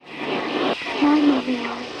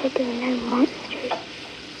There are no monsters,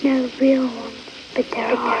 no real ones, but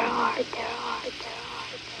there are.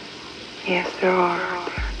 Yes, there are.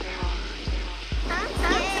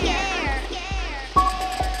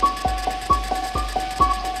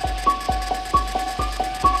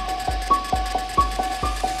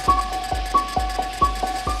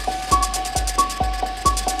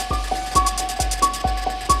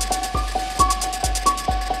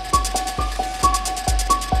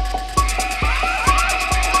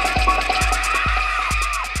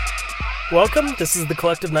 Welcome, this is the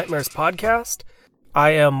Collective Nightmares podcast.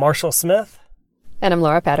 I am Marshall Smith. And I'm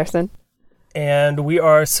Laura Patterson. And we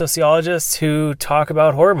are sociologists who talk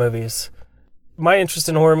about horror movies. My interest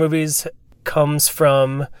in horror movies comes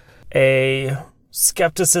from a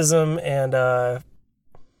skepticism and a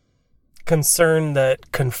concern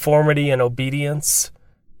that conformity and obedience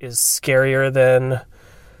is scarier than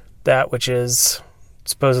that which is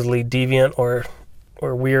supposedly deviant or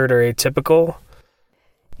weird or atypical.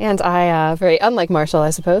 And I, very unlike Marshall, I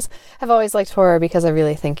suppose, have always liked horror because I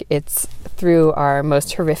really think it's through our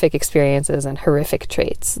most horrific experiences and horrific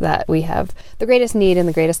traits that we have the greatest need and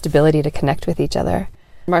the greatest ability to connect with each other.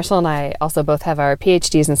 Marshall and I also both have our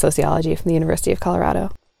PhDs in sociology from the University of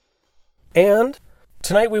Colorado. And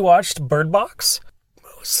tonight we watched Bird Box,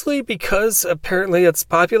 mostly because apparently it's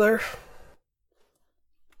popular.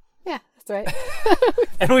 Yeah, that's right.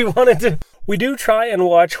 And we do try and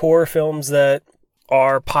watch horror films that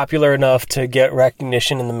are popular enough to get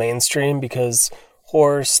recognition in the mainstream because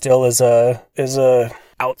horror still is a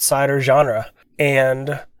outsider genre.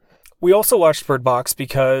 And we also watched Bird Box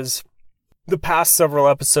because the past several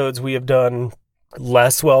episodes we have done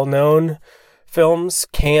less well-known films,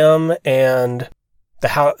 Cam and The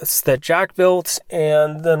House That Jack Built,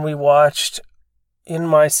 and then we watched In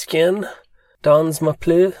My Skin, Dans Ma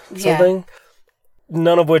Pluie, something. Yeah.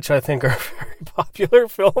 None of which I think are very popular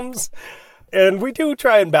films. And we do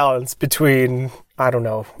try and balance between, I don't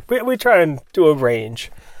know, we try and do a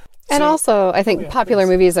range. And also, I think popular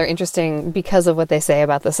movies are interesting because of what they say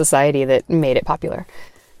about the society that made it popular.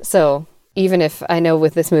 So even if I know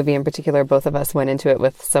with this movie in particular, both of us went into it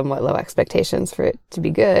with somewhat low expectations for it to be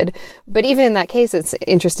good. But even in that case, it's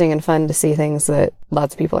interesting and fun to see things that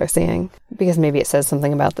lots of people are seeing because maybe it says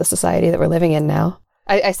something about the society that we're living in now.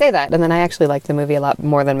 I say that, and then I actually liked the movie a lot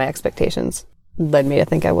more than my expectations led me to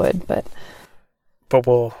think I would, but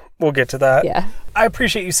we'll get to that. Yeah. I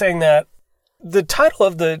appreciate you saying that. The title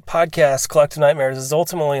of the podcast, Collective Nightmares, is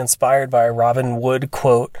ultimately inspired by a Robin Wood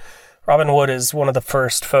quote. Robin Wood is one of the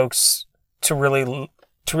first folks to really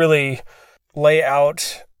lay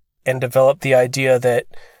out and develop the idea that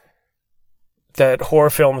horror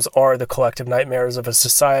films are the collective nightmares of a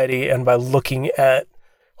society, and by looking at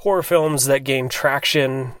horror films that gain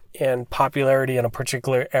traction and popularity in a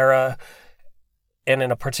particular era and in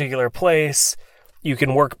a particular place, you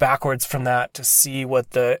can work backwards from that to see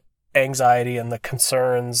what the anxiety and the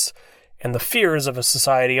concerns and the fears of a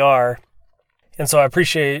society are. And so I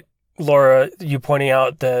appreciate, Laura, you pointing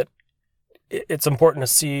out that it's important to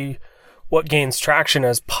see what gains traction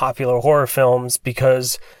as popular horror films,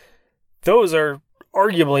 because those are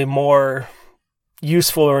arguably more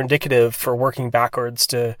useful or indicative for working backwards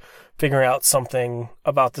to figuring out something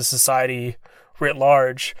about the society writ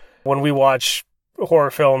large. When we watch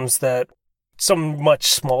horror films that some much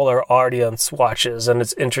smaller audience watches and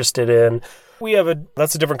is interested in,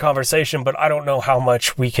 that's a different conversation, but I don't know how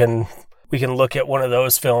much we can look at one of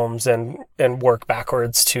those films and work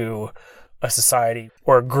backwards to a society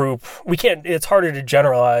or a group. It's harder to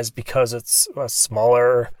generalize because it's a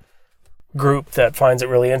smaller group that finds it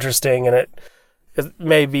really interesting, and it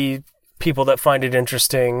may be people that find it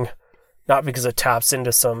interesting not because it taps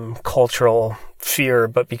into some cultural fear,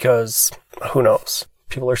 but because, who knows,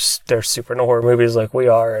 they're super into horror movies like we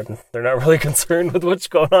are, and they're not really concerned with what's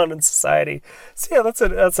going on in society. So yeah, that's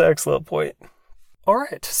an excellent point. All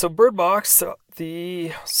right, so Bird Box,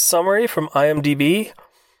 the summary from IMDb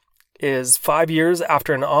is 5 years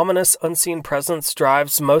after an ominous unseen presence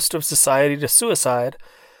drives most of society to suicide,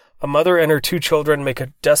 a mother and her 2 children make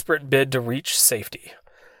a desperate bid to reach safety.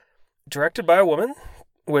 Directed by a woman,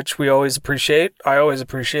 which I always appreciate,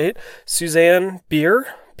 Suzanne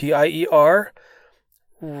Bier, Pier,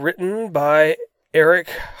 written by Eric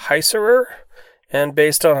Heiserer, and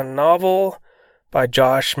based on a novel by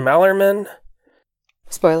Josh Malerman.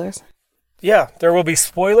 Spoilers. Yeah, there will be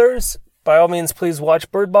spoilers. By all means, please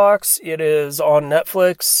watch Bird Box. It is on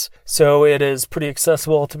Netflix, so it is pretty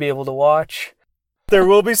accessible to be able to watch. There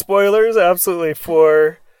will be spoilers, absolutely,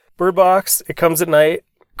 for Bird Box. It comes at night,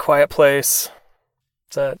 quiet place.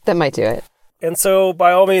 That might do it. And so,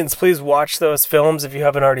 by all means, please watch those films if you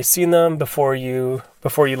haven't already seen them before you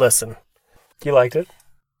listen. You liked it?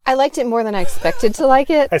 I liked it more than I expected to like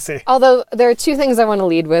it. I see. Although there are two things I want to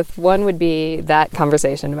lead with. One would be that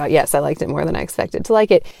conversation about, yes, I liked it more than I expected to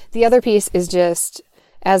like it. The other piece is just,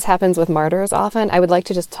 as happens with Martyrs often, I would like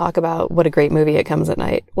to just talk about what a great movie It Comes at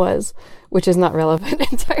Night was, which is not relevant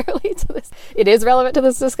entirely to this. It is relevant to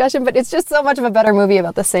this discussion, but it's just so much of a better movie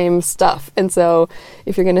about the same stuff. And so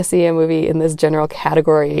if you're going to see a movie in this general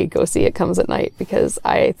category, go see It Comes at Night, because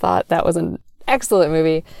I thought that was an excellent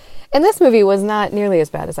movie. And this movie was not nearly as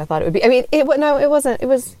bad as I thought it would be. I mean, it wasn't. It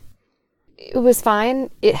was fine.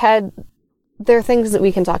 There are things that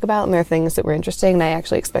we can talk about, and there are things that were interesting, and I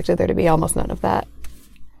actually expected there to be almost none of that.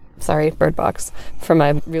 Sorry, Bird Box, for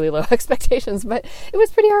my really low expectations, but it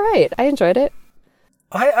was pretty all right. I enjoyed it.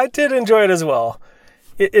 I did enjoy it as well.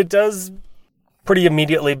 It does pretty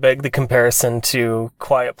immediately beg the comparison to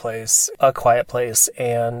Quiet Place, A Quiet Place,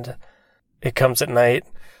 and It Comes at Night.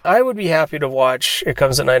 I would be happy to watch It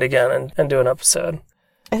Comes at Night again and do an episode.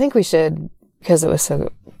 I think we should, because it was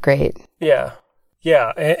so great. Yeah. Yeah,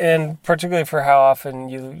 and particularly for how often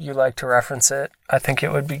you like to reference it, I think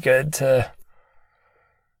it would be good to...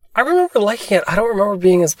 I remember liking it. I don't remember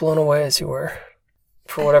being as blown away as you were,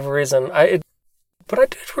 for whatever reason. But I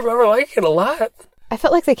did remember liking it a lot. I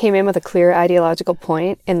felt like they came in with a clear ideological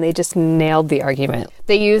point, and they just nailed the argument.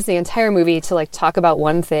 They used the entire movie to talk about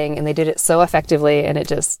one thing, and they did it so effectively, and it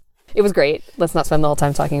was great. Let's not spend the whole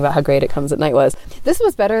time talking about how great It Comes at Night was. This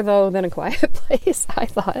was better, though, than A Quiet Place, I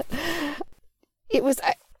thought. It was,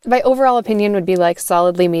 my overall opinion would be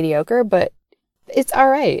solidly mediocre, but it's all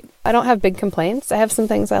right. I don't have big complaints. I have some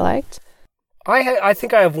things I liked. I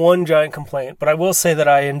think I have one giant complaint, but I will say that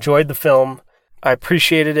I enjoyed the film. I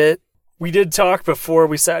appreciated it. We did talk before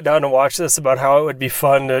we sat down to watch this about how it would be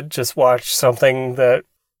fun to just watch something that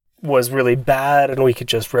was really bad and we could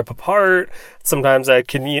just rip apart. Sometimes that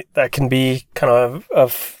can be kind of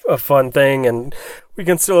a fun thing, and we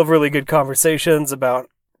can still have really good conversations about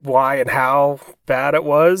why and how bad it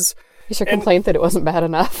was. Is your complaint that it wasn't bad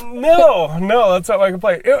enough? No, that's not my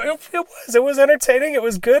complaint. It was entertaining. It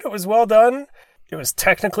was good. It was well done. It was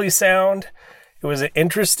technically sound. It was an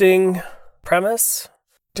interesting premise.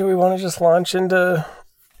 Do we want to just launch into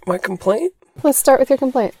my complaint? Let's start with your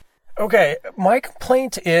complaint. Okay, my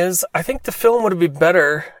complaint is I think the film would have been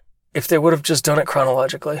better if they would have just done it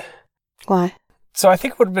chronologically. Why? So I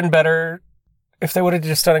think it would have been better if they would have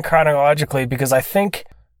just done it chronologically, because I think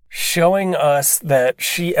showing us that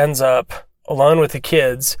she ends up alone with the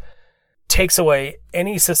kids takes away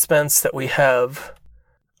any suspense that we have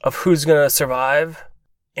of who's going to survive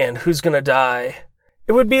and who's going to die.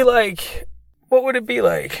 It would be like... What would it be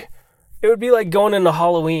like? It would be like going into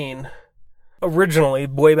Halloween originally,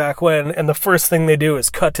 way back when, and the first thing they do is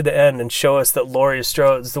cut to the end and show us that Laurie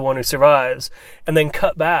Strode's the one who survives, and then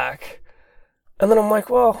cut back. And then I'm like,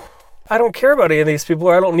 well, I don't care about any of these people,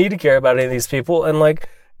 or I don't need to care about any of these people, and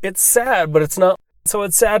it's sad, but it's not. So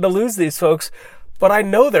it's sad to lose these folks, but I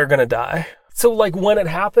know they're going to die. So when it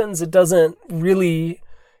happens, it doesn't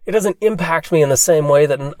impact me in the same way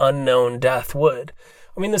that an unknown death would.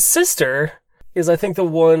 I mean, the sister is, I think, the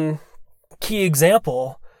one key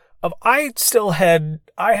example of I had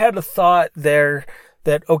a thought there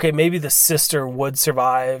that, okay, maybe the sister would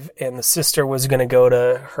survive and the sister was going to go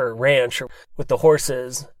to her ranch with the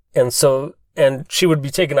horses. And she would be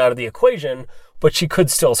taken out of the equation, but she could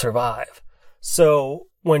still survive. So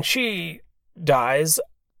when she dies,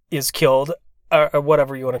 is killed, or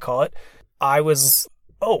whatever you want to call it, I was,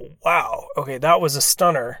 oh, wow. Okay. That was a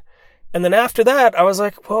stunner. And then after that, I was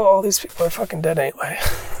like, well, all these people are fucking dead anyway.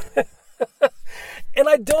 And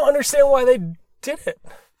I don't understand why they did it.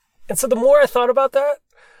 And so the more I thought about that,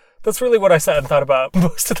 that's really what I sat and thought about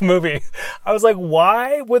most of the movie. I was like,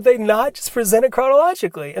 why would they not just present it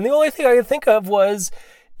chronologically? And the only thing I could think of was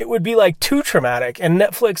it would be too traumatic. And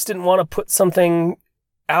Netflix didn't want to put something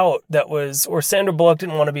out that was, or Sandra Bullock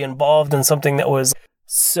didn't want to be involved in something that was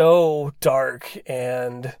so dark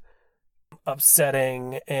and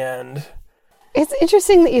upsetting. And it's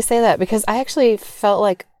interesting that you say that, because I actually felt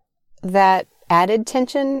like that added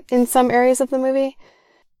tension in some areas of the movie,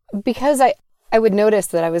 because I would notice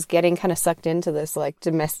that I was getting kind of sucked into this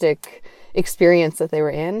domestic experience that they were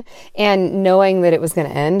in, and knowing that it was going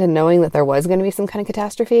to end and knowing that there was going to be some kind of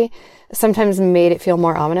catastrophe sometimes made it feel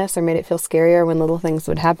more ominous, or made it feel scarier when little things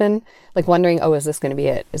would happen, wondering, oh, is this going to be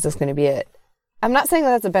it? Is this going to be it? I'm not saying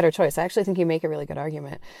that that's a better choice. I actually think you make a really good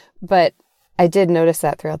argument, but I did notice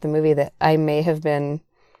that throughout the movie, that I may have been,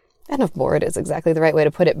 I don't know if bored is exactly the right way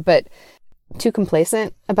to put it, but too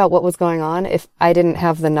complacent about what was going on if I didn't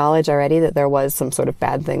have the knowledge already that there was some sort of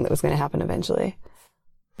bad thing that was going to happen eventually.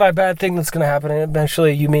 By bad thing that's going to happen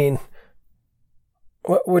eventually, you mean...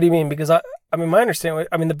 What do you mean? Because I mean, my understanding,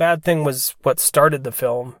 the bad thing was what started the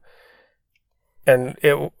film, and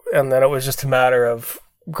then it was just a matter of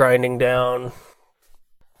grinding down.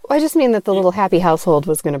 Well, I just mean that the little happy household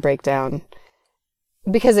was going to break down,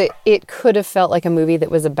 because it could have felt like a movie that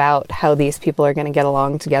was about how these people are going to get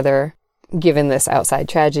along together given this outside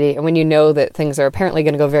tragedy, and when you know that things are apparently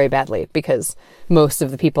going to go very badly because most of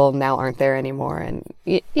the people now aren't there anymore, and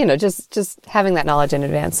just having that knowledge in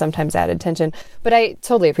advance sometimes added tension. But I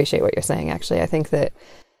totally appreciate what you're saying. Actually, I think that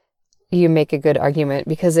you make a good argument,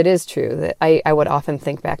 because it is true that I would often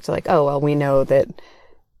think back to, like, oh well, we know that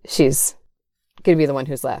she's going to be the one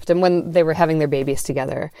who's left. And when they were having their babies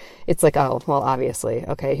together, it's like, oh, well, obviously,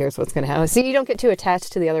 okay, here's what's going to happen. So you don't get too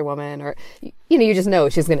attached to the other woman, or, you just know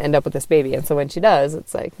she's going to end up with this baby. And so when she does,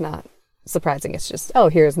 it's like not surprising. It's just, oh,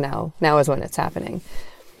 here's now is when it's happening.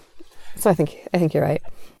 So I think you're right.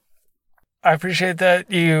 I appreciate that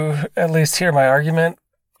you at least hear my argument.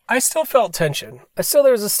 I still felt tension.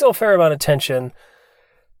 There was still a fair amount of tension.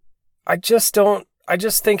 I just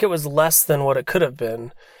think it was less than what it could have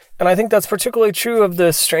been. And I think that's particularly true of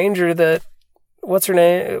the stranger that, what's her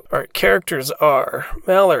name? Our characters are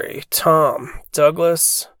Mallory, Tom,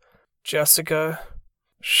 Douglas, Jessica,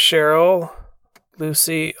 Cheryl,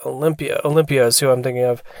 Lucy, Olympia. Olympia is who I'm thinking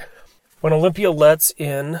of. When Olympia lets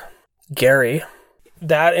in Gary,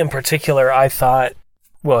 that in particular, I thought,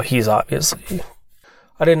 well, he's obviously...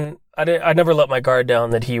 I never let my guard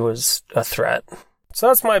down that he was a threat. So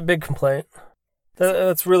that's my big complaint.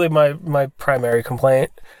 That's really my primary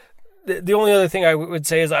complaint. The only other thing I would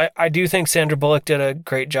say is I do think Sandra Bullock did a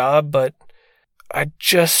great job, but I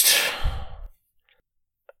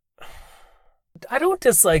don't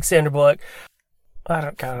dislike Sandra Bullock. I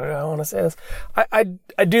don't want to say this. I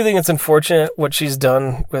do think it's unfortunate what she's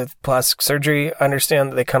done with plastic surgery. I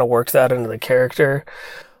understand that they kind of worked that into the character.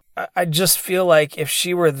 I just feel like if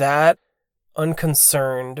she were that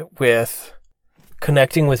unconcerned with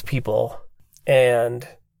connecting with people and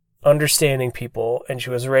understanding people, and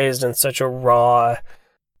she was raised in such a raw,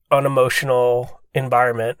 unemotional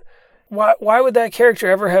environment, why would that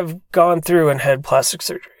character ever have gone through and had plastic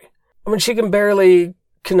surgery? I mean, she can barely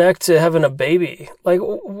connect to having a baby. Like,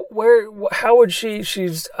 how would she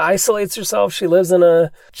isolates herself,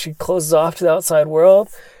 she closes off to the outside world.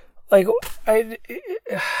 Like,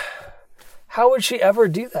 how would she ever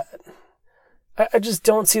do that? I just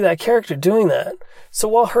don't see that character doing that. So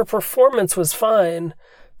while her performance was fine,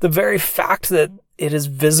 the very fact that it is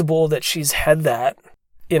visible that she's had that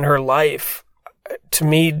in her life, to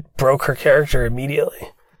me, broke her character immediately.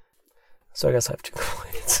 So I guess I have 2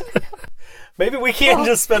 complaints. Maybe we can't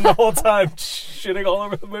just spend the whole time shitting all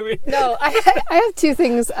over the movie. No, I have 2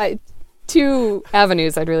 things, 2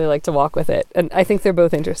 avenues I'd really like to walk with it, and I think they're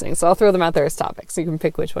both interesting. So I'll throw them out there as topics, so you can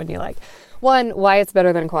pick which one you like. One, why it's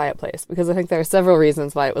better than A Quiet Place, because I think there are several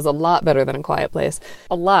reasons why it was a lot better than A Quiet Place.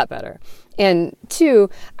 A lot better. And 2,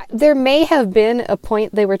 there may have been a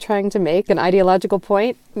point they were trying to make, an ideological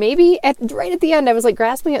point. Maybe right at the end, I was like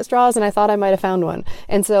grasping at straws and I thought I might have found one.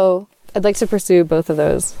 And so I'd like to pursue both of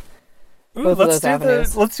those. Let's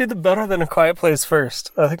do the better than A Quiet Place first.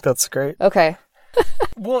 I think that's great. Okay.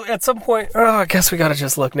 Well, at some point, I guess we got to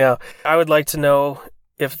just look now. I would like to know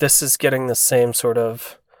if this is getting the same sort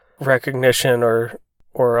of recognition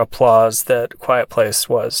or applause that Quiet Place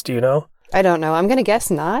was. Do you know? I don't know. I'm going to guess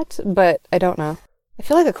not, but I don't know. I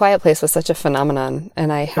feel like A Quiet Place was such a phenomenon,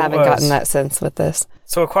 and I haven't gotten that sense with this.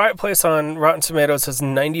 So A Quiet Place on Rotten Tomatoes has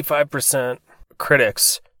 95%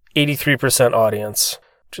 critics, 83% audience,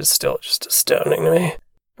 which is still just astounding to me.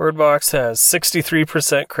 Bird Box has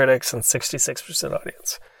 63% critics and 66%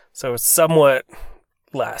 audience. So it's somewhat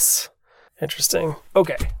less interesting.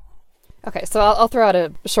 Okay, so I'll throw out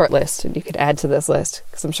a short list, and you could add to this list,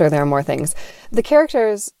 because I'm sure there are more things. The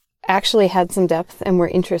characters actually had some depth and were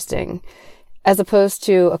interesting, as opposed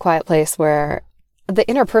to A Quiet Place, where the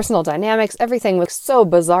interpersonal dynamics, everything was so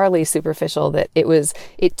bizarrely superficial that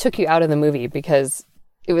it took you out of the movie because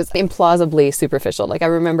it was implausibly superficial. Like, I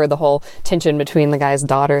remember the whole tension between the guy's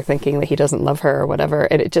daughter thinking that he doesn't love her or whatever,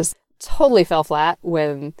 and it just totally fell flat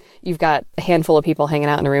when you've got a handful of people hanging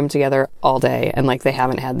out in a room together all day and like they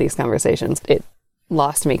haven't had these conversations. It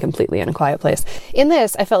lost me completely in A Quiet Place. In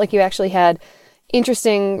this, I felt like you actually had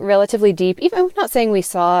interesting, relatively deep, even, I'm not saying we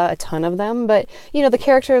saw a ton of them, but the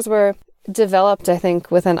characters were developed, I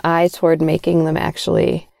think, with an eye toward making them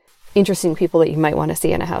actually interesting people that you might want to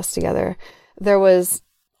see in a house together. There was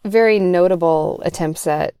very notable attempts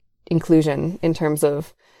at inclusion in terms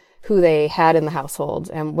of who they had in the household,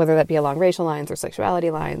 and whether that be along racial lines or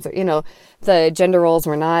sexuality lines, or, the gender roles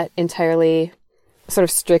were not entirely sort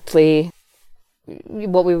of strictly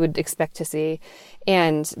what we would expect to see.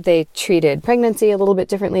 And they treated pregnancy a little bit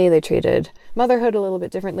differently. They treated motherhood a little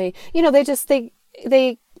bit differently.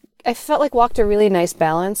 They I felt like walked a really nice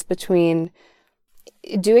balance between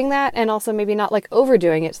doing that and also maybe not like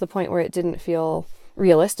overdoing it to the point where it didn't feel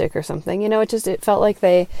realistic or something. It felt like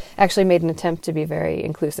they actually made an attempt to be very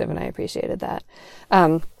inclusive, and I appreciated that.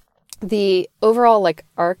 The overall like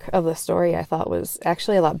arc of the story I thought was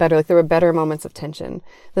actually a lot better. Like there were better moments of tension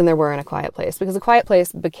than there were in A Quiet Place, because A Quiet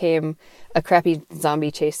Place became a crappy zombie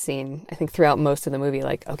chase scene, I think, throughout most of the movie.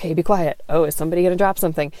 Like, okay, be quiet. Oh, is somebody going to drop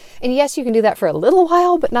something? And yes, you can do that for a little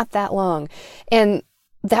while, but not that long. And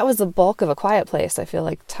that was the bulk of A Quiet Place, I feel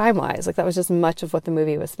like, time-wise. Like that was just much of what the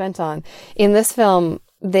movie was spent on. In this film,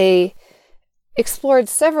 they explored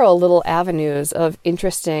several little avenues of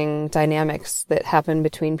interesting dynamics that happen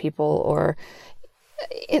between people, or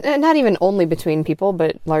not even only between people,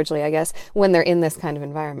 but largely, I guess, when they're in this kind of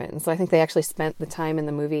environment. And so I think they actually spent the time in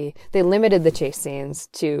the movie, they limited the chase scenes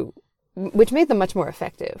which made them much more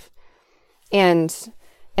effective. And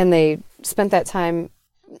they spent that time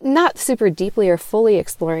not super deeply or fully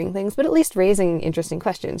exploring things, but at least raising interesting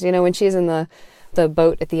questions. When she's in the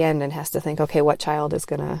boat at the end and has to think, okay, what child is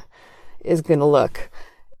gonna look,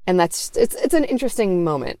 and it's an interesting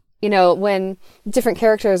moment. When different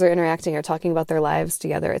characters are interacting or talking about their lives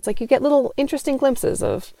together, it's like you get little interesting glimpses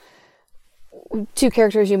of two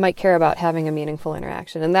characters you might care about having a meaningful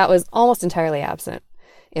interaction, and that was almost entirely absent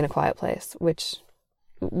in A Quiet Place, which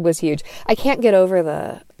was huge. I can't get over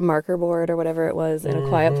the marker board or whatever it was in A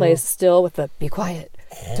Quiet Place still, with the be quiet,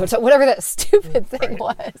 whatever that stupid thing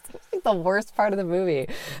was. It was like the worst part of the movie.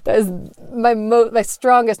 That is my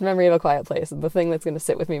strongest memory of A Quiet Place. And the thing that's going to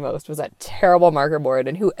sit with me most was that terrible marker board,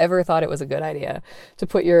 and whoever thought it was a good idea to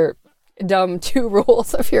put your dumb 2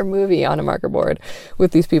 rules of your movie on a marker board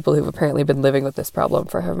with these people who've apparently been living with this problem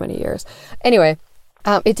for however many years. Anyway,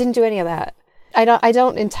 it didn't do any of that. I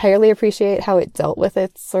don't entirely appreciate how it dealt with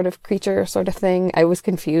its sort of creature sort of thing. I was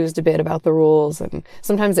confused a bit about the rules, and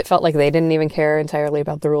sometimes it felt like they didn't even care entirely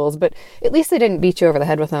about the rules, but at least they didn't beat you over the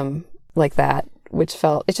head with them like that,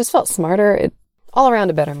 it just felt smarter. All around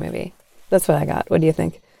a better movie. That's what I got. What do you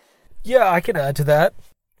think? Yeah, I can add to that,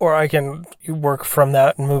 or I can work from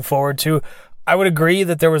that and move forward too. I would agree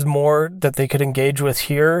that there was more that they could engage with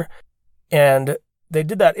here, and they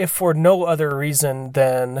did that if for no other reason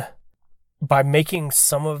than by making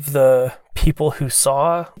some of the people who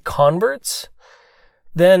saw converts.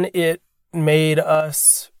 Then it made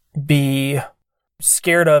us be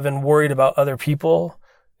scared of and worried about other people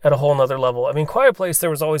at a whole nother level. I mean, Quiet Place, there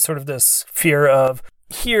was always sort of this fear of,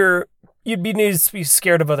 here, you'd need to be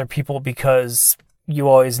scared of other people because you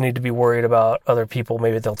always need to be worried about other people.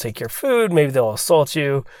 Maybe they'll take your food, maybe they'll assault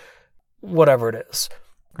you, whatever it is.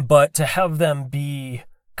 But to have them be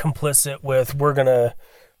complicit with, we're going to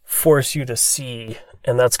force you to see,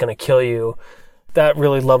 and that's going to kill you, that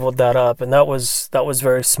really leveled that up, and that was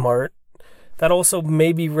very smart. That also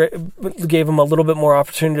maybe gave them a little bit more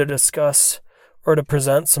opportunity to discuss or to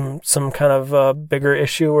present some kind of bigger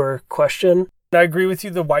issue or question. I agree with you,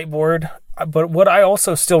 the whiteboard, but what I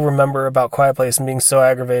also still remember about Quiet Place and being so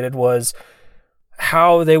aggravated was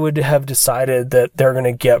how they would have decided that they're going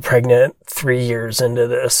to get pregnant 3 years into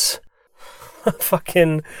this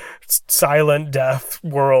fucking silent death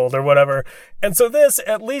world or whatever. And so this,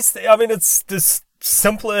 at least, I mean, it's this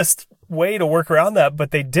simplest way to work around that,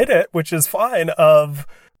 but they did it, which is fine, of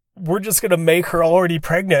we're just going to make her already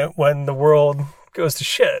pregnant when the world goes to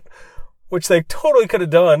shit, which they totally could have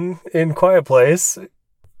done in Quiet Place.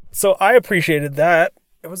 So I appreciated that.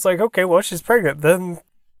 It was like, okay, well, she's pregnant, then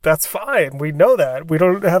that's fine. We know that. We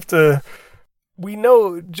don't have to... We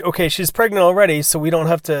know, okay, she's pregnant already, so we don't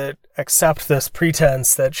have to accept this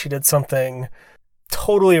pretense that she did something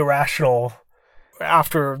totally irrational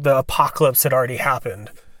after the apocalypse had already happened.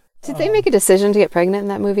 Did they make a decision to get pregnant in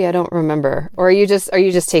that movie? I don't remember. Or are you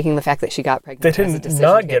just taking the fact that she got pregnant? They didn't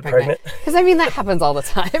not get pregnant. Because I mean, that happens all the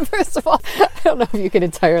time. First of all, I don't know if you can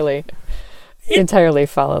entirely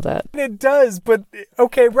follow that. It does, but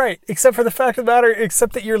okay, right. Except for the fact of the matter,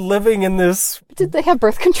 except that you're living in this. Did they have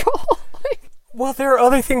birth control? Well, there are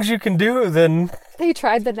other things you can do than... They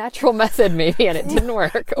tried the natural method, maybe, and it didn't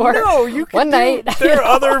work. Or no, you can one night. There are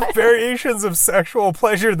other variations of sexual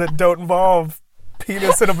pleasure that don't involve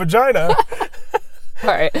penis and a vagina. All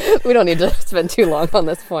right, we don't need to spend too long on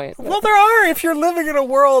this point. Well, there are. If you're living in a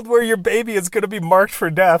world where your baby is going to be marked for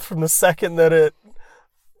death from the second that it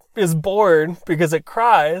is born because it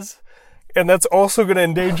cries, and that's also going to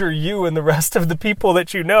endanger you and the rest of the people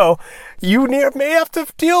that you know, may have to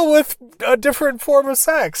deal with a different form of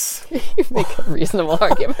sex. You make a reasonable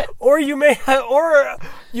argument. Or you may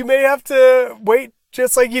have to wait,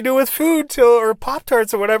 just like you do with food or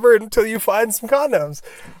Pop-Tarts or whatever, until you find some condoms.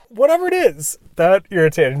 Whatever it is, that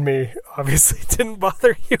irritated me. Obviously, it didn't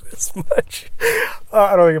bother you as much.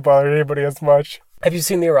 I don't think it bothered anybody as much. Have you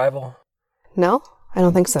seen The Arrival? No, I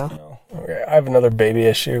don't think so. No. Okay, I have another baby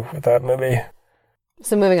issue with that movie.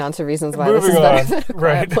 So moving on to reasons why this is better than A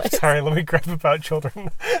Quiet Place. Sorry, let me grab about children.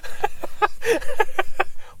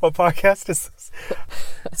 What podcast is this?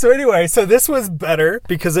 So anyway, this was better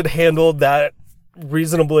because it handled that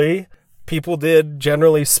reasonably. People did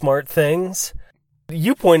generally smart things.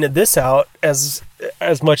 You pointed this out as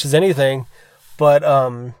much as anything, but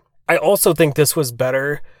I also think this was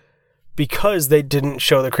better because they didn't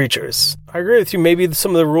show the creatures. I agree with you. Maybe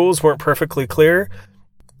some of the rules weren't perfectly clear,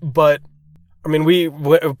 but I mean, we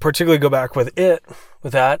particularly go back with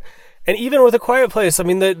that. And even with A Quiet Place, I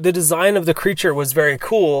mean, the design of the creature was very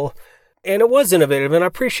cool and it was innovative, and I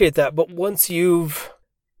appreciate that. But once you've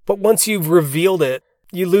revealed it,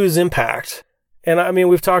 you lose impact. And I mean,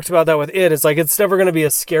 we've talked about that with it. It's like, it's never going to be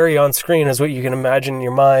as scary on screen as what you can imagine in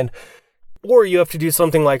your mind. Or you have to do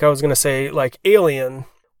something like, I was going to say, like Alien,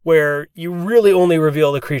 where you really only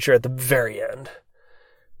reveal the creature at the very end.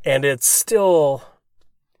 And it's still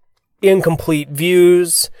incomplete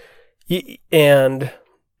views. And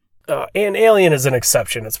Alien is an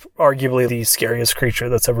exception. It's arguably the scariest creature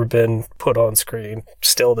that's ever been put on screen,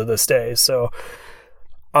 still to this day. So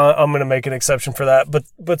I'm going to make an exception for that.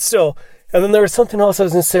 But still... And then there was something else I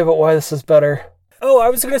was going to say about why this is better. Oh, I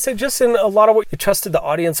was going to say, just in a lot of what you trusted the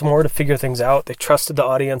audience more to figure things out. They trusted the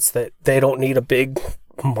audience that they don't need a big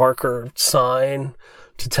marker sign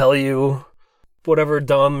to tell you whatever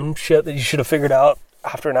dumb shit that you should have figured out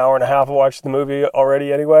after an hour and a half of watching the movie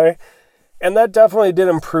already anyway. And that definitely did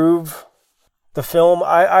improve the film.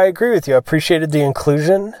 I agree with you. I appreciated the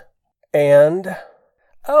inclusion. And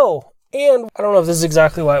I don't know if this is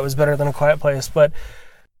exactly why it was better than A Quiet Place, but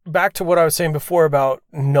back to what I was saying before about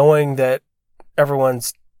knowing that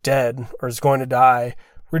everyone's dead or is going to die,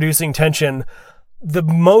 reducing tension. The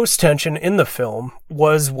most tension in the film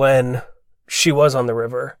was when she was on the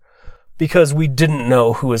river, because we didn't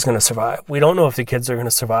know who was going to survive. We don't know if the kids are going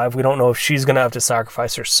to survive. We don't know if she's going to have to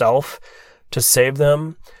sacrifice herself to save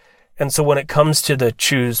them. And so when it comes to the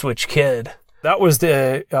choose which kid, that was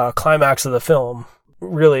the climax of the film.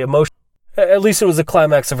 Really emotional. At least it was the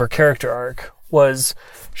climax of her character arc. Was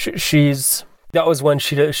that was when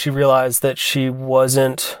she realized that she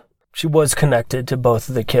was connected to both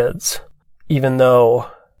of the kids, even though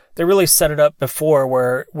they really set it up before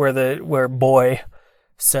where boy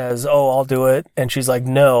says, "Oh, I'll do it," and she's like,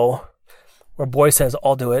 "No," where boy says,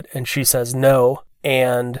 "I'll do it," and she says, "No,"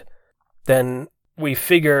 and then we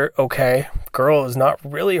figure, okay, girl is not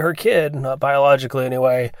really her kid, not biologically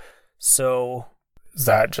anyway, so is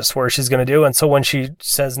that just where she's going to do? And so when she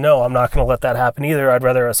says, no, I'm not going to let that happen either. I'd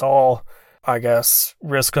rather us all, I guess,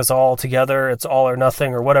 risk us all together. It's all or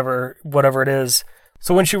nothing or whatever it is.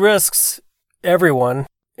 So when she risks everyone,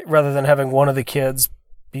 rather than having one of the kids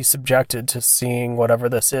be subjected to seeing whatever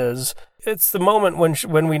this is, it's the moment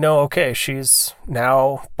when we know, okay, she's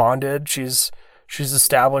now bonded. She's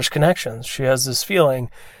established connections. She has this feeling.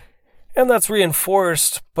 And that's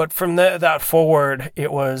reinforced, but from that forward,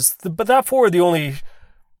 the only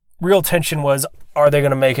real tension was, are they going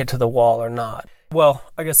to make it to the wall or not? Well,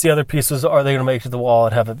 I guess the other piece was, are they going to make it to the wall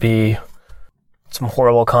and have it be some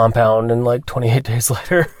horrible compound and like 28 days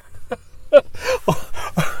later?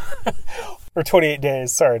 Or 28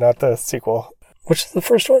 days, sorry, not the sequel. Which is the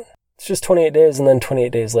first one? It's just 28 days and then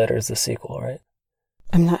 28 days later is the sequel, right?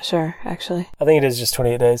 I'm not sure, actually. I think it is just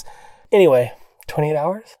 28 days. Anyway, 28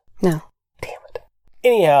 hours? No. Damn it.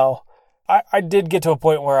 Anyhow, I did get to a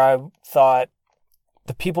point where I thought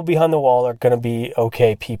the people behind the wall are going to be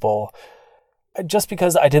okay people, just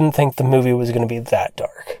because I didn't think the movie was going to be that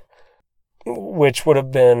dark. Which would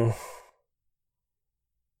have been...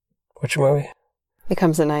 Which movie? It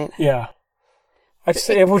Comes at Night. Yeah. It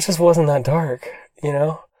just wasn't that dark, you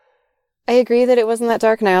know? I agree that it wasn't that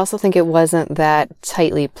dark, and I also think it wasn't that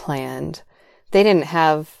tightly planned. They didn't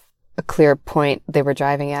have a clear point they were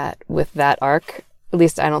driving at with that arc. At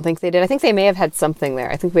least I don't think they did. I think they may have had something there.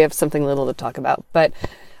 I think we have something little to talk about, but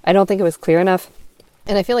I don't think it was clear enough.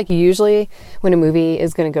 And I feel like usually when a movie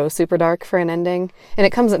is going to go super dark for an ending, and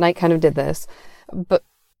It Comes at Night kind of did this, but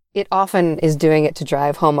it often is doing it to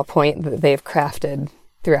drive home a point that they've crafted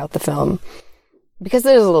throughout the film, because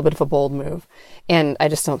it is a little bit of a bold move. And I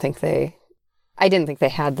just don't think I didn't think they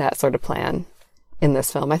had that sort of plan in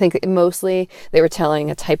this film. I think mostly they were telling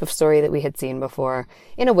a type of story that we had seen before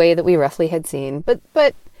in a way that we roughly had seen, but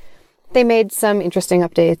they made some interesting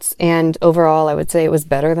updates, and overall I would say it was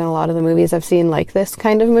better than a lot of the movies I've seen like this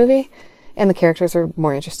kind of movie, and the characters were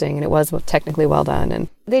more interesting, and it was technically well done, and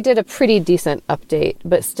they did a pretty decent update,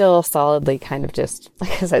 but still solidly kind of just,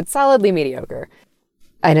 like I said, solidly mediocre.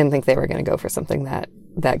 I didn't think they were going to go for something that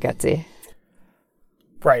gutsy.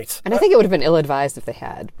 Right. And I think it would have been ill-advised if they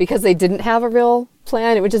had, because they didn't have a real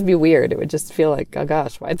plan. It would just be weird. It would just feel like, oh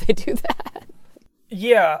gosh, why'd they do that?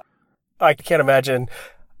 Yeah. I can't imagine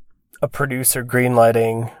a producer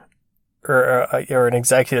greenlighting or an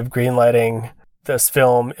executive greenlighting this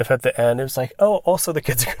film if at the end it was like, oh, also the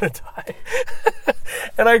kids are going to die.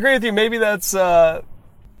 And I agree with you. Maybe that's a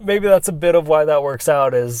bit of why that works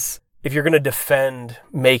out, is if you're going to defend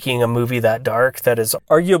making a movie that dark that is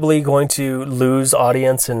arguably going to lose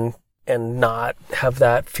audience and not have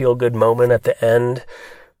that feel-good moment at the end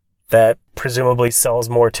that presumably sells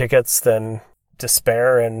more tickets than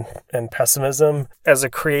despair and pessimism. As a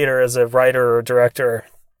creator, as a writer or director,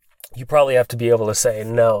 you probably have to be able to say,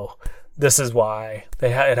 no, this is why.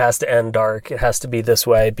 It has to end dark. It has to be this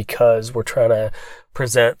way because we're trying to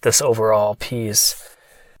present this overall piece.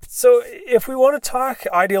 So if we want to talk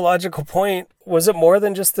ideological point, was it more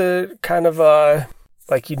than just the kind of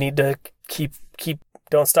like you need to keep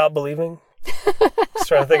don't stop believing? Just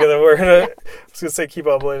trying to think of the word. I was going to say keep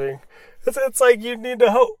on believing. It's like you need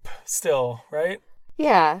to hope still, right?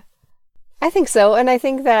 Yeah, I think so. And I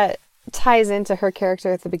think that ties into her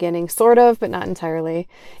character at the beginning, sort of, but not entirely.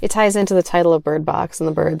 It ties into the title of Bird Box and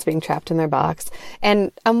the birds being trapped in their box.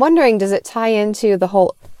 And I'm wondering, does it tie into the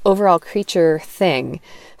whole overall creature thing?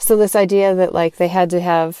 So this idea that like they had to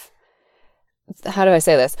have, how do I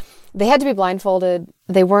say this? They had to be blindfolded.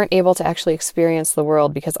 They weren't able to actually experience the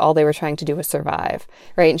world because all they were trying to do was survive,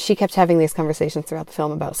 right? And she kept having these conversations throughout the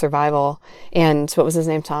film about survival. And what was his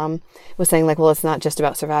name? Tom was saying like, well, it's not just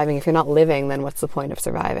about surviving. If you're not living, then what's the point of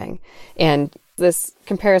surviving? And this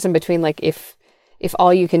comparison between like, if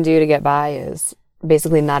all you can do to get by is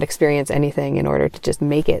basically not experience anything in order to just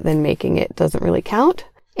make it, then making it doesn't really count.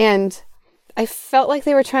 And I felt like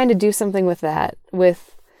they were trying to do something with that,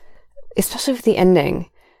 especially with the ending.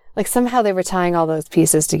 Like somehow they were tying all those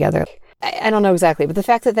pieces together. I don't know exactly, but the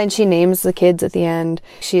fact that then she names the kids at the end,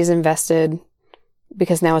 she's invested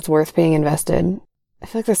because now it's worth being invested. I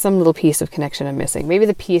feel like there's some little piece of connection I'm missing. Maybe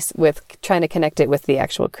the piece with trying to connect it with the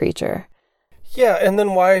actual creature. Yeah, and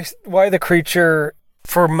then why the creature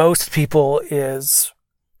for most people is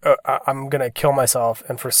I'm going to kill myself,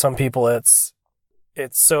 and for some people it's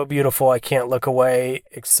so beautiful I can't look away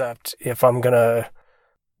except if I'm going to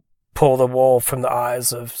pull the wool from the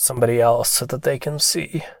eyes of somebody else so that they can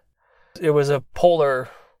see. It was a polar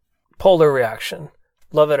reaction.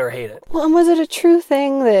 Love it or hate it. Well, and was it a true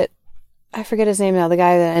thing that, I forget his name now, the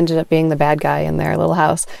guy that ended up being the bad guy in their little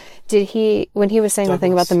house, when he was saying the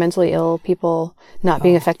thing about the mentally ill people not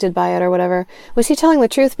being affected by it or whatever, was he telling the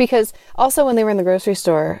truth? Because also when they were in the grocery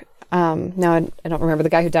store, now I don't remember, the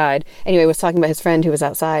guy who died, anyway, was talking about his friend who was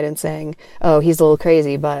outside and saying, oh, he's a little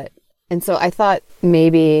crazy, but... And so I thought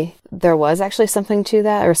maybe there was actually something to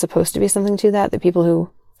that, or supposed to be something to that people who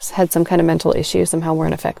had some kind of mental issue somehow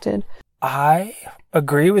weren't affected. I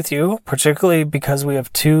agree with you, particularly because we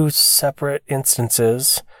have two separate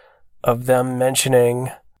instances of them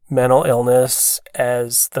mentioning mental illness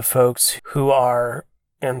as the folks who are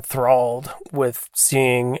enthralled with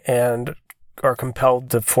seeing and are compelled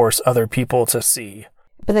to force other people to see.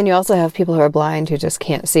 But then you also have people who are blind who just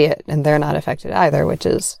can't see it, and they're not affected either, which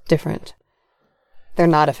is different. They're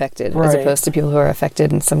not affected, right, as opposed to people who are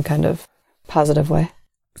affected in some kind of positive way.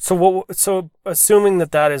 So assuming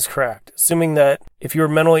that is correct, assuming that if you're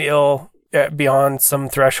mentally ill beyond some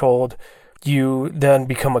threshold, you then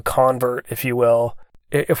become a convert, if you will.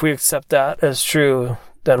 If we accept that as true,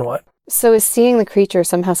 then what? So is seeing the creature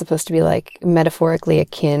somehow supposed to be like metaphorically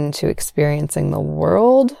akin to experiencing the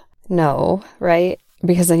world? No, right?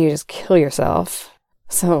 Because then you just kill yourself.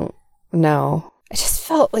 So, no. I just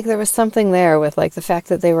felt like there was something there with like the fact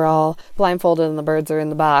that they were all blindfolded and the birds are in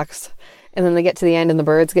the box. And then they get to the end and the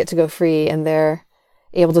birds get to go free and they're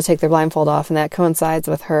able to take their blindfold off. And that coincides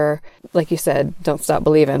with her, like you said, don't stop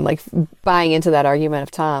believing, like buying into that argument of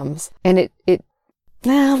Tom's. And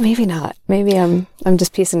well, maybe not. Maybe I'm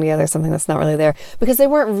just piecing together something that's not really there. Because they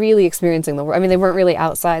weren't really experiencing the world. I mean, they weren't really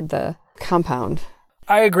outside the compound.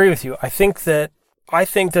 I agree with you. I think that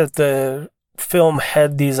the film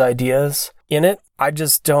had these ideas in it. I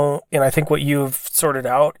just don't, and I think what you've sorted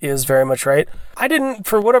out is very much right. I didn't,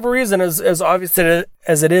 for whatever reason, as obvious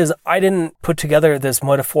as it is, I didn't put together this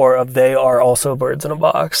metaphor of they are also birds in a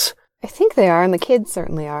box. I think they are, and the kids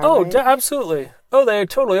certainly are. Oh, right? absolutely. Oh, they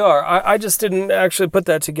totally are. I just didn't actually put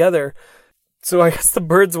that together. So I guess the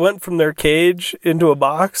birds went from their cage into a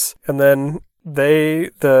box, and then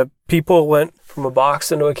the people went from a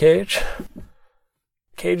box into a cage.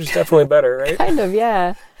 Cage is definitely better, right? Kind of,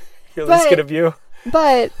 yeah. You at least get a view.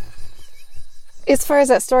 But as far as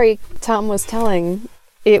that story Tom was telling,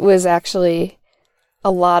 it was actually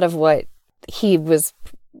a lot of what he was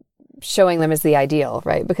showing them as the ideal,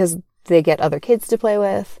 right? Because they get other kids to play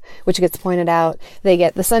with, which gets pointed out. They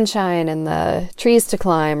get the sunshine and the trees to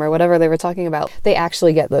climb or whatever they were talking about. They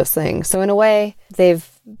actually get those things. So in a way, they've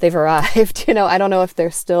arrived. I don't know if they're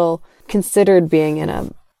still considered being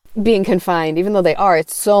confined, even though they are.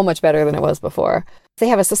 It's so much better than it was before. They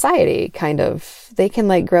have a society, kind of. They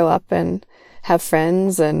can grow up and have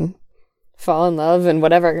friends and fall in love and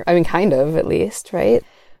whatever. I mean, kind of, at least, right?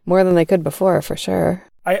 More than they could before, for sure.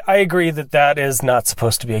 I agree that is not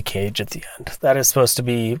supposed to be a cage at the end. That is supposed to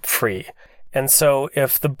be free. And so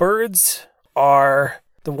if the birds are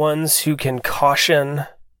the ones who can caution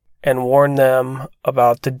and warn them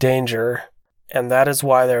about the danger, and that is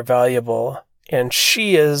why they're valuable, and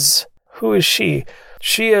who is she?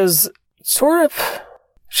 She is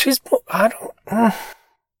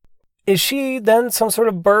is she then some sort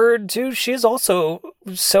of bird too? She's also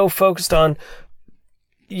so focused on,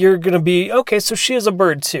 you're going to be, okay, so she is a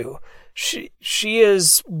bird too. She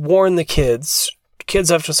is warn the kids. Kids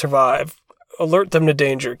have to survive. Alert them to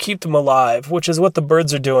danger. Keep them alive, which is what the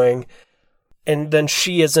birds are doing. And then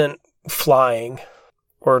she isn't flying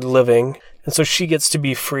or living. And so she gets to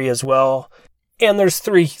be free as well. And there's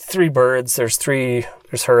three birds. There's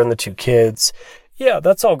her and the two kids. Yeah,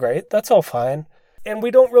 that's all great. That's all fine. And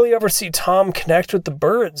we don't really ever see Tom connect with the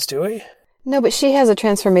birds, do we? No, but she has a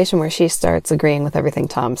transformation where she starts agreeing with everything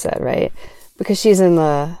Tom said, right? Because she's in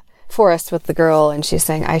the forest with the girl and she's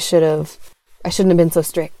saying, I shouldn't have been so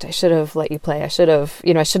strict. I should have let you play. I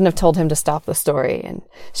shouldn't have told him to stop the story. And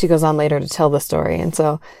she goes on later to tell the story. And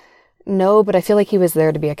so, no, but I feel like he was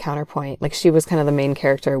there to be a counterpoint. Like she was kind of the main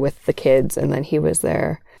character with the kids and then he was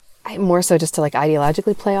there more so just to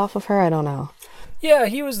ideologically play off of her. I don't know. Yeah,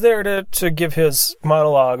 he was there to give his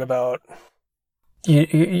monologue about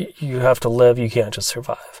you have to live, you can't just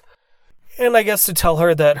survive. And I guess to tell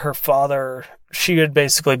her that her father, she had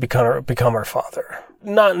basically become her father.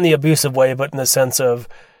 Not in the abusive way, but in the sense of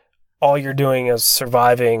all you're doing is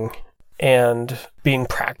surviving and being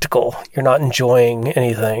practical. You're not enjoying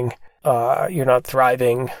anything. You're not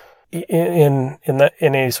thriving in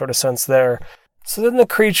any sort of sense there. So then the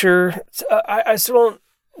creature, I still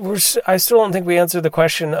don't think we answered the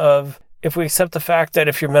question of, if we accept the fact that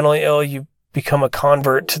if you're mentally ill, you become a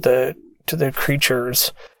convert to the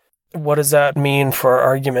creatures, what does that mean for our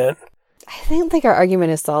argument? I don't think our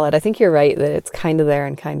argument is solid. I think you're right that it's kind of there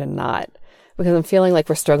and kind of not, because I'm feeling like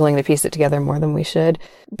we're struggling to piece it together more than we should.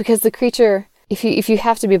 Because the creature, if you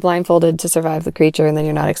have to be blindfolded to survive the creature and then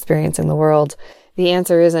you're not experiencing the world, the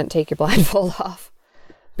answer isn't take your blindfold off,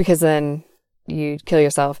 because then you kill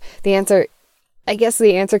yourself. I guess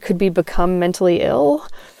the answer could be become mentally ill.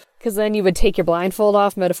 Because then you would take your blindfold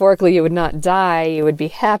off. Metaphorically, you would not die. You would be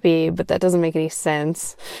happy, but that doesn't make any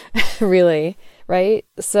sense, really, right?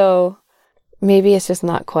 So maybe it's just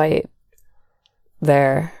not quite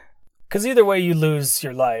there. Because either way, you lose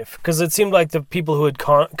your life. Because it seemed like the people who had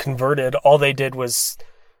converted, all they did was,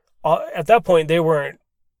 at that point, they weren't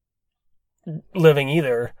living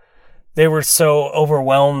either. They were so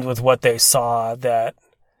overwhelmed with what they saw that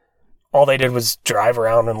all they did was drive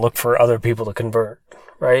around and look for other people to convert.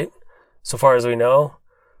 Right? So far as we know.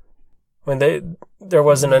 I mean, there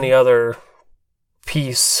wasn't any other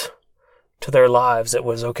piece to their lives. It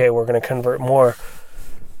was, okay, we're going to convert more.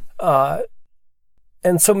 And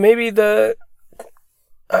so maybe the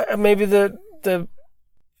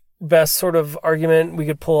best sort of argument we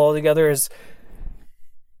could pull all together is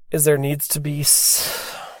there needs to be...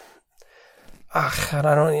 God,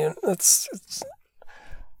 I don't even... It's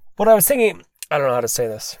what I was thinking... I don't know how to say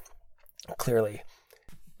this clearly.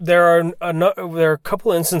 There are a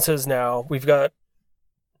couple instances now. We've got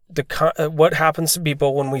what happens to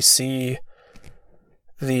people when we see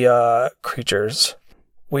the creatures.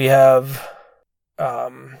 We have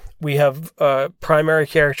a primary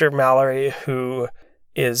character, Mallory, who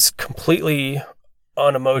is completely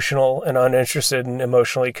unemotional and uninterested in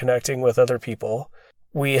emotionally connecting with other people.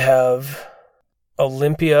 We have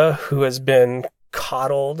Olympia, who has been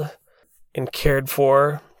coddled and cared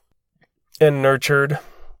for and nurtured.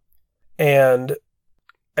 And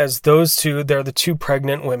as those two, they're the two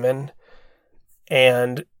pregnant women,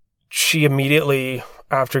 and she immediately,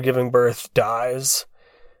 after giving birth, dies.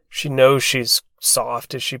 She knows she's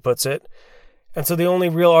soft, as she puts it. And so the only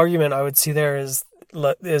real argument I would see there is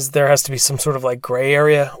there has to be some sort of like gray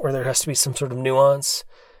area, or there has to be some sort of nuance.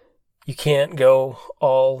 You can't go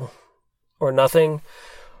all or nothing,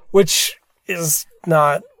 which is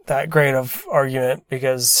not that great of argument,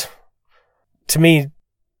 because to me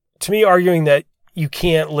arguing that you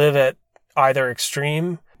can't live at either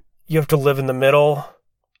extreme, you have to live in the middle.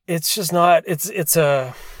 It's just not, it's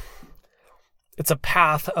a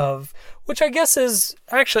path of, which I guess is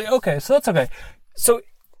actually, okay, so that's okay. So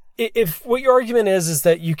if what your argument is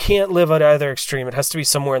that you can't live at either extreme, it has to be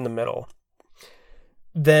somewhere in the middle,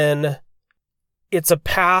 then it's a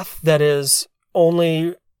path that is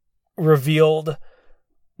only revealed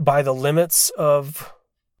by the limits of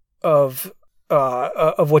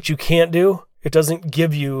what you can't do. It doesn't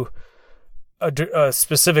give you a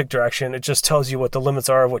specific direction. It just tells you what the limits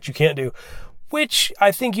are of what you can't do, which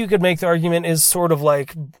I think you could make the argument is sort of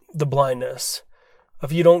like the blindness.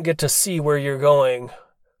 If you don't get to see where you're going,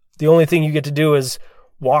 the only thing you get to do is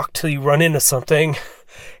walk till you run into something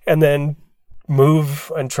and then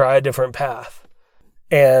move and try a different path.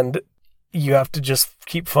 And you have to just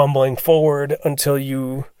keep fumbling forward until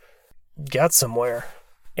you get somewhere.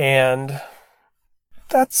 And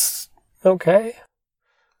that's okay.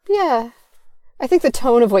 Yeah. I think the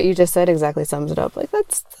tone of what you just said exactly sums it up. Like,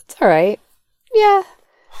 that's all right. Yeah.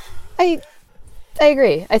 I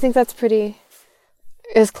agree. I think that's pretty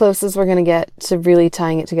as close as we're going to get to really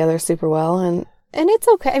tying it together super well. And it's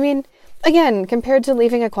okay. I mean, again, compared to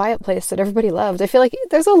Leaving a Quiet Place that everybody loved, I feel like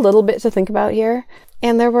there's a little bit to think about here.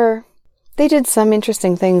 And they did some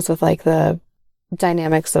interesting things with like the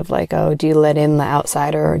dynamics of like, oh, do you let in the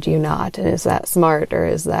outsider or do you not? And is that smart or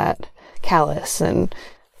is that callous? And,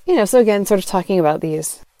 so again, sort of talking about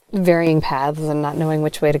these varying paths and not knowing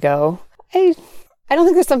which way to go. I don't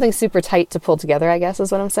think there's something super tight to pull together, I guess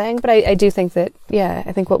is what I'm saying. But I do think that,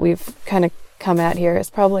 I think what we've kind of come at here is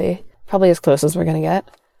probably as close as we're going to get.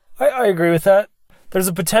 I agree with that. There's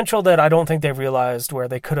a potential that I don't think they realized where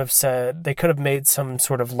they could have made some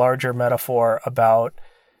sort of larger metaphor about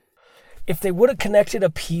if they would have connected a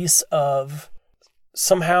piece of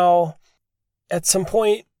somehow at some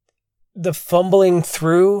point the fumbling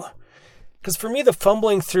through, because for me the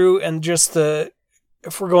fumbling through and just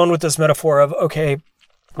if we're going with this metaphor of, okay,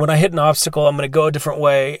 when I hit an obstacle, I'm going to go a different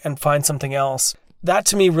way and find something else. That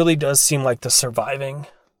to me really does seem like the surviving,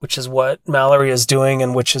 which is what Mallory is doing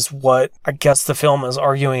and which is what I guess the film is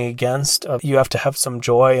arguing against. You have to have some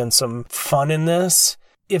joy and some fun in this.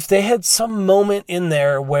 If they had some moment in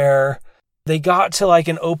there where they got to like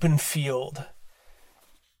an open field,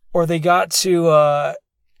 or they got to,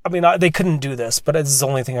 they couldn't do this, but this is the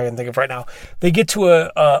only thing I can think of right now. They get to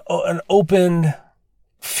an open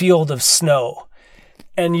field of snow,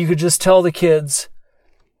 and you could just tell the kids,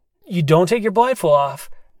 you don't take your blindfold off,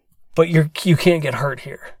 but you can't get hurt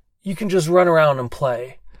here. You can just run around and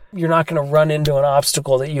play. You're not going to run into an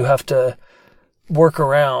obstacle that you have to work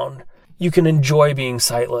around. You can enjoy being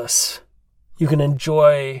sightless. You can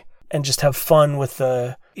enjoy and just have fun with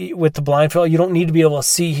the blindfold. You don't need to be able to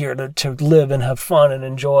see here to live and have fun and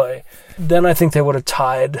enjoy. Then I think they would have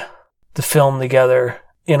tied the film together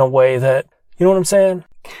in a way that, you know what I'm saying?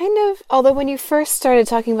 Kind of. Although when you first started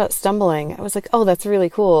talking about stumbling, I was like, oh, that's really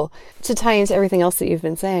cool to tie into everything else that you've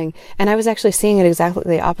been saying. And I was actually seeing it exactly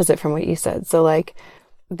the opposite from what you said. So like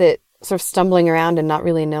that sort of stumbling around and not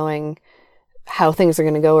really knowing how things are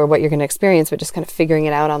going to go or what you're going to experience, but just kind of figuring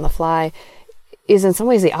it out on the fly is in some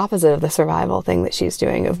ways the opposite of the survival thing that she's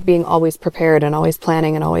doing, of being always prepared and always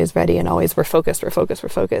planning and always ready and always we're focused.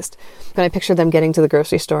 When I picture them getting to the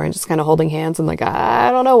grocery store and just kind of holding hands and like,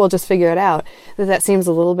 I don't know, we'll just figure it out. That seems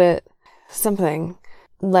a little bit something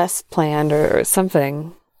less planned or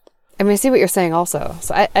something. I mean, I see what you're saying also.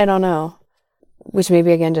 So I don't know, which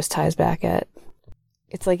maybe again just ties back at,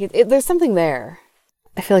 it's like, there's something there.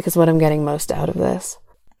 I feel like it's what I'm getting most out of this.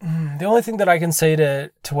 The only thing that I can say to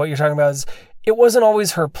what you're talking about is it wasn't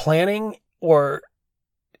always her planning, or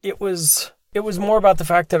it was more about the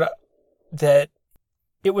fact that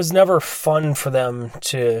it was never fun for them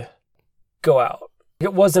to go out.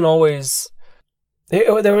 It wasn't always,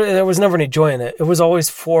 there was never any joy in it. It was always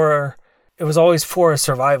for a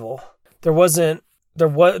survival. There was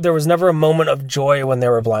never a moment of joy when they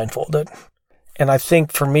were blindfolded. And I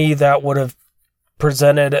think for me that would have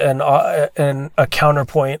presented a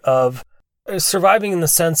counterpoint of surviving in the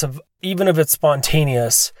sense of, even if it's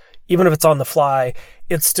spontaneous, even if it's on the fly,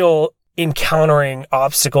 it's still encountering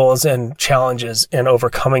obstacles and challenges and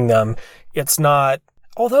overcoming them. It's not,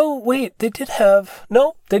 although, wait, they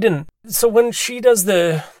didn't. So when she does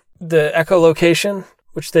the echolocation,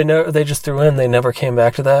 which they just threw in, they never came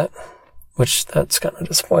back to that which that's kind of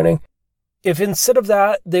disappointing. If instead of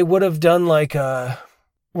that, they would have done like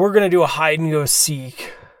we're going to do a hide and go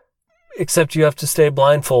seek, except you have to stay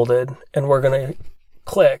blindfolded and we're going to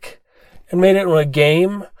click, and made it into a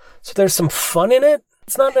game. So there's some fun in it.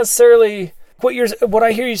 It's not necessarily what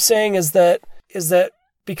I hear you saying is that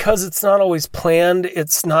because it's not always planned,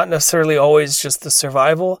 it's not necessarily always just the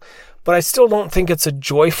survival, but I still don't think it's a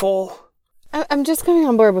joyful. I'm just coming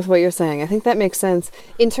on board with what you're saying. I think that makes sense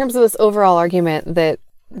in terms of this overall argument that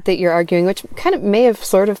you're arguing, which kind of may have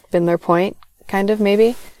sort of been their point, kind of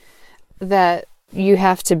maybe, that you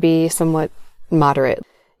have to be somewhat moderate.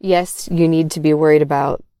 Yes, you need to be worried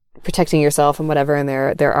about protecting yourself and whatever, and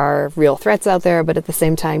there are real threats out there, but at the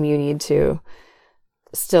same time you need to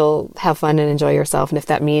still have fun and enjoy yourself. And if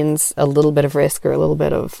that means a little bit of risk or a little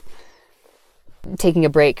bit of taking a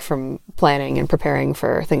break from planning and preparing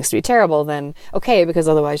for things to be terrible, then okay, because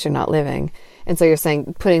otherwise you're not living. And so you're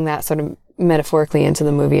saying putting that sort of metaphorically into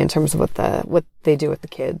the movie in terms of what they do with the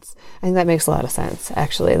kids. I think that makes a lot of sense,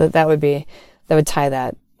 actually. That would tie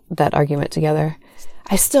that target together.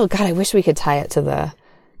 I wish we could tie it to the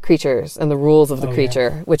creatures and the rules of the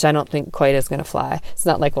creature, which I don't think quite is going to fly. It's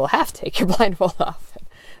not like we'll have to take your blindfold off.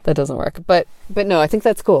 That doesn't work. But no, I think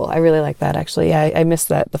that's cool. I really like that, actually. I missed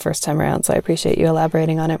that the first time around, so I appreciate you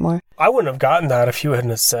elaborating on it more. I wouldn't have gotten that if you hadn't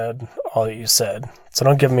have said all that you said. So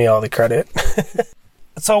don't give me all the credit.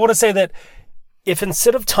 So I want to say that if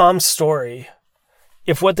instead of Tom's story,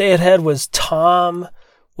 if what they had was Tom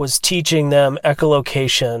was teaching them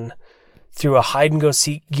echolocation through a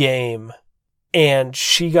hide-and-go-seek game, and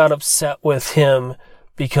she got upset with him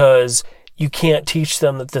because you can't teach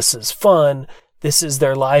them that this is fun, this is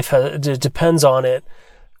their life, it depends on it,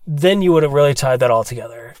 then you would have really tied that all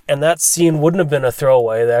together. And that scene wouldn't have been a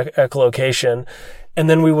throwaway, that echolocation. And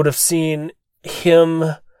then we would have seen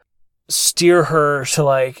him steer her to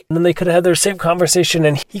and then they could have had their same conversation,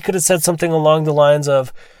 and he could have said something along the lines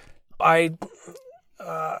of, I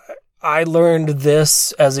learned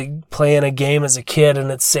this playing a game as a kid, and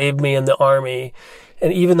it saved me in the army.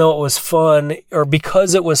 And even though it was fun, or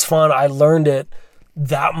because it was fun, I learned it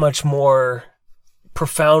that much more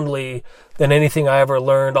profoundly than anything I ever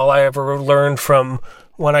learned. All I ever learned from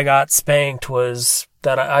when I got spanked was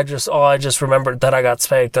that I just remembered that I got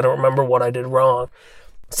spanked. I don't remember what I did wrong.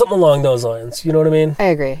 Something along those lines. You know what I mean? I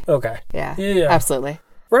agree. Okay. Yeah. Yeah. Absolutely.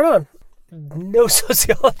 Right on. No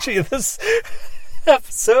sociology in this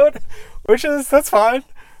episode, that's fine.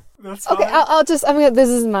 That's fine. Okay, this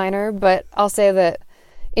is minor, but I'll say that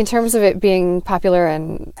in terms of it being popular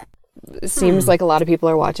and it seems like a lot of people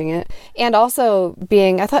are watching it, and also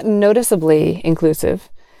being, I thought, noticeably inclusive,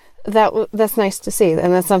 that's nice to see.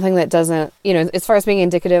 And that's something that doesn't, as far as being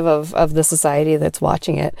indicative of the society that's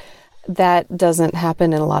watching it, that doesn't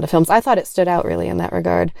happen in a lot of films. I thought it stood out really in that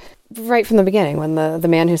regard. Right from the beginning, when the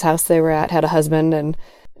man whose house they were at had a husband and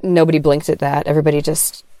nobody blinked at that. Everybody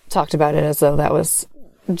just talked about it as though that was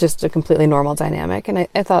just a completely normal dynamic. And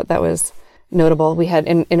I thought that was notable. We had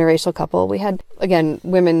an interracial couple. We had, again,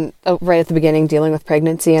 women right at the beginning dealing with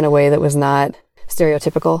pregnancy in a way that was not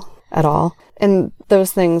stereotypical at all. And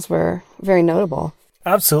those things were very notable.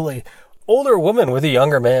 Absolutely. Older woman with a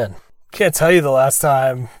younger man. Can't tell you the last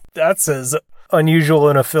time that's as unusual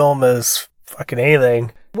in a film as fucking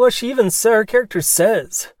anything. Well, her character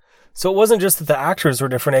says. So it wasn't just that the actors were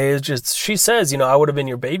different ages. She says, I would have been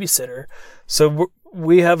your babysitter. So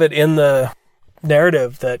we have it in the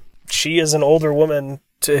narrative that she is an older woman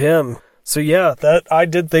to him. So yeah, that I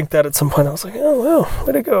did think that at some point. I was like, oh, wow,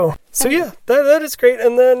 way to go. So yeah, that is great.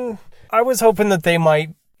 And then I was hoping that they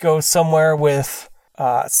might go somewhere with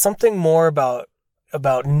something more about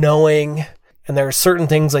knowing. And there are certain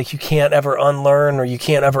things you can't ever unlearn or you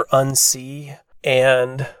can't ever unsee.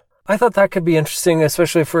 And I thought that could be interesting,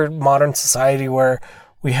 especially for modern society where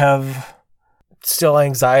we have still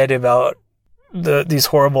anxiety about these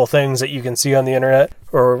horrible things that you can see on the internet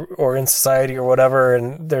or in society or whatever.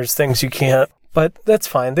 And there's things you can't, but that's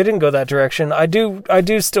fine. They didn't go that direction. I do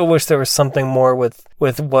still wish there was something more with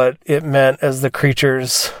what it meant as the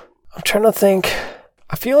creatures. I'm trying to think.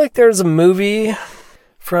 I feel like there's a movie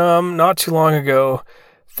from not too long ago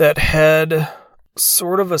that had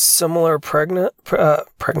sort of a similar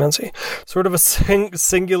pregnancy, sort of a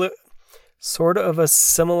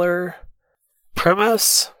similar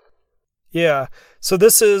premise. Yeah. So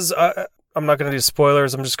this is, I'm not going to do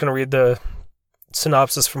spoilers. I'm just going to read the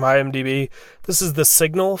synopsis from IMDb. This is The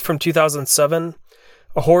Signal from 2007,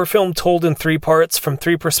 a horror film told in 3 parts from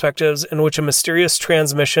 3 perspectives in which a mysterious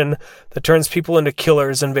transmission that turns people into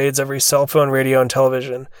killers invades every cell phone, radio, and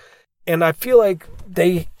television. And I feel like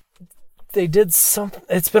they did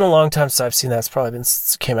it's been a long time since I've seen that. It's probably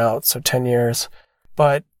came out, so 10 years.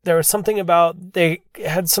 But there was something about, they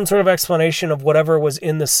had some sort of explanation of whatever was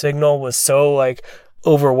in the signal was so like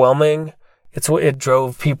overwhelming. It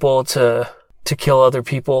drove people to kill other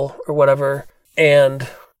people or whatever. And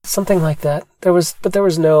something like that. There was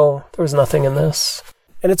nothing in this.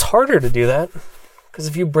 And it's harder to do that because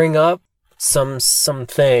if you bring up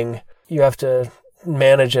something, you have to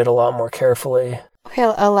manage it a lot more carefully. Okay,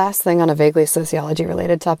 a last thing on a vaguely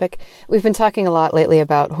sociology-related topic. We've been talking a lot lately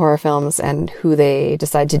about horror films and who they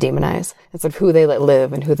decide to demonize, and sort of who they let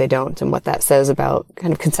live and who they don't, and what that says about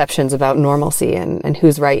kind of conceptions about normalcy and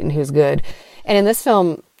who's right and who's good. And in this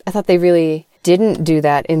film, I thought they really didn't do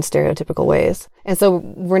that in stereotypical ways. And so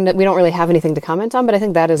we don't really have anything to comment on, but I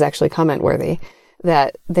think that is actually comment-worthy,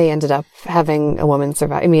 that they ended up having a woman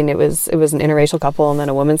survive. I mean, it was an interracial couple, and then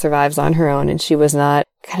a woman survives on her own, and she was not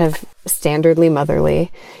kind of standardly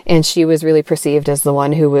motherly, and she was really perceived as the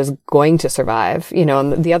one who was going to survive, you know,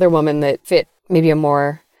 and the other woman that fit maybe a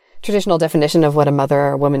more traditional definition of what a mother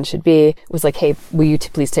or a woman should be was like, hey, will you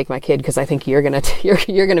please take my kid, because I think you're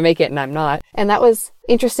gonna make it and I'm not. And that was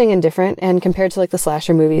interesting and different, and compared to like the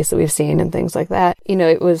slasher movies that we've seen and things like that, you know,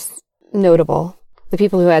 it was notable. The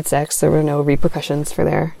people who had sex, there were no repercussions for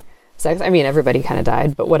their sex. I mean, everybody kind of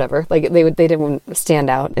died, but whatever. Like they didn't stand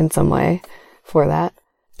out in some way for that.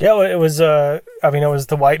 Yeah, it was the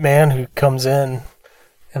white man who comes in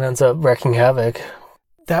and ends up wreaking havoc.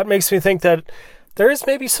 That makes me think that there is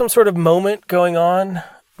maybe some sort of moment going on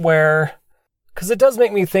where, because it does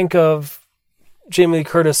make me think of Jamie Lee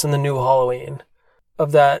Curtis in the new Halloween,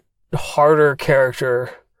 of that harder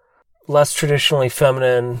character, less traditionally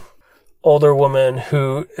feminine, older woman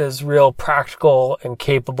who is real practical and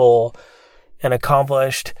capable and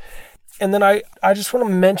accomplished. And then I just want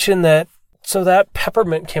to mention that, so that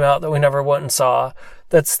Peppermint came out that we never went and saw.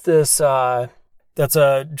 That's a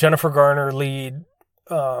Jennifer Garner lead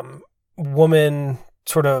woman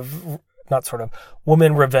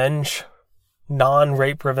revenge,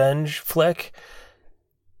 non-rape revenge flick.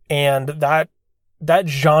 And that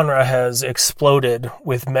genre has exploded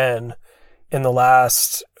with men in the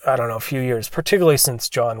last, I don't know, few years, particularly since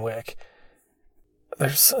John Wick.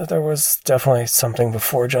 There was definitely something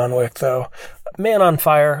before John Wick, though. Man on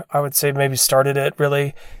Fire, I would say, maybe started it,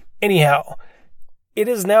 really. Anyhow, it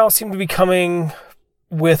is now seemed to be coming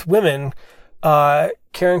with women. Karen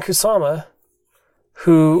Kusama,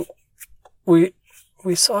 who we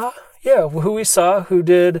saw, who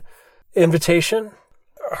did Invitation.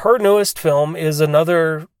 Her newest film is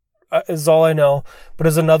another, is all I know, but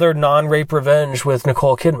is another non-rape revenge with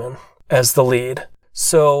Nicole Kidman as the lead.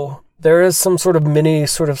 So there is some sort of mini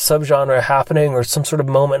sort of subgenre happening, or some sort of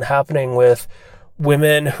moment happening with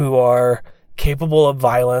women who are capable of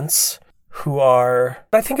violence, I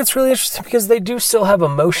think it's really interesting because they do still have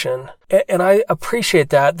emotion. And I appreciate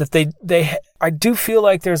that I do feel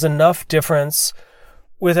like there's enough difference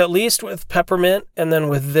with, at least with Peppermint and then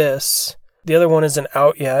with this. The other one isn't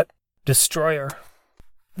out yet, Destroyer.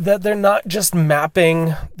 That they're not just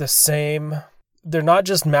mapping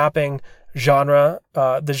genre,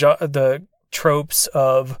 the tropes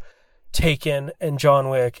of Taken and John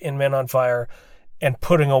Wick and Men on Fire, and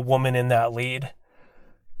putting a woman in that lead,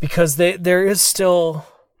 because there is still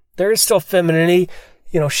femininity.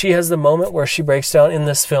 You know, she has the moment where she breaks down in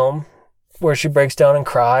this film, where she breaks down and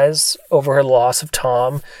cries over her loss of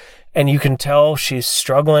Tom, and you can tell she's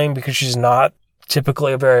struggling because she's not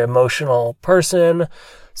typically a very emotional person,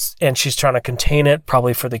 and she's trying to contain it,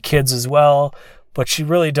 probably for the kids as well. But she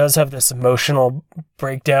really does have this emotional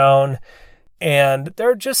breakdown. And there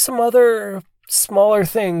are just some other smaller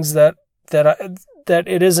things that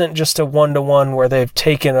it isn't just a one-to-one where they've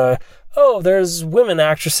taken there's women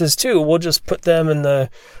actresses too, we'll just put them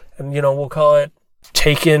we'll call it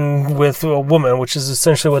Taken with a woman, which is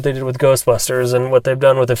essentially what they did with Ghostbusters and what they've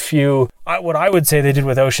done with what I would say they did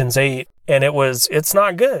with Ocean's 8. And it's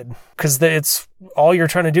not good, because it's all you're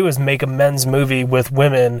trying to do is make a men's movie with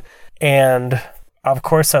women. And of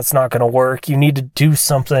course that's not going to work. You need to do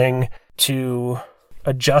something to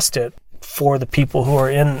adjust it for the people who are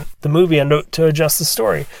in the movie and to adjust the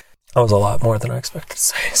story. That was a lot more than I expected to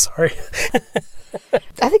say. Sorry.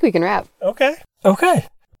 I think we can wrap. Okay.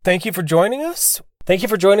 Thank you for joining us.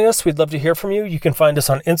 We'd love to hear from you. You can find us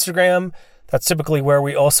on Instagram. That's typically where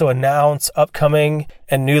we also announce upcoming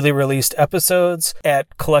and newly released episodes,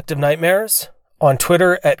 at Collective Nightmares. On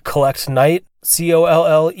Twitter at Collect Night,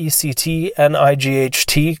 COLLECTNIGHT,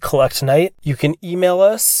 Collect Night. You can email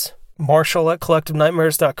us,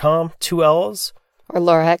 Marshall@collectivenightmares.com, 2 L's. Or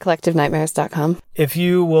Laura at collectivenightmares.com. If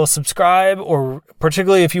you will subscribe, or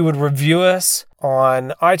particularly if you would review us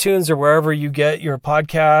on iTunes or wherever you get your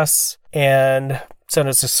podcasts, and send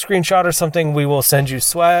us a screenshot or something, we will send you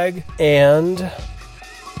swag. And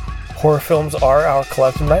horror films are our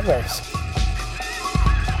collective nightmares.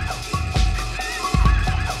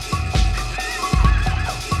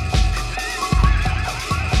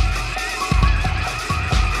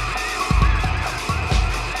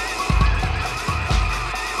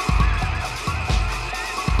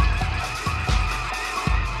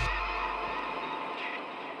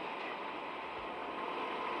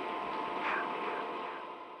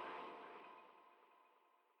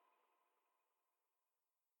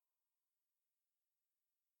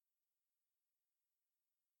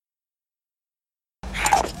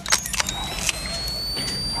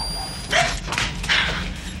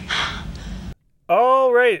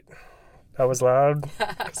 All right. That was loud.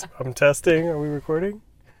 I'm testing. Are we recording?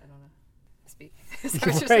 I don't know. Speak. Is that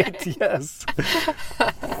what you're Right, saying? yes.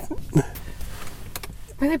 I'm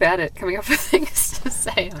really bad at coming up with things to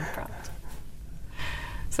say on prompt.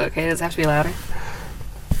 So, okay, does it have to be louder?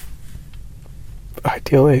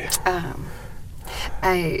 Ideally. Did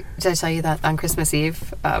I tell you that on Christmas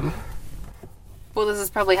Eve? Well, this is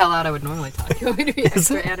probably how loud I would normally talk. You want me to be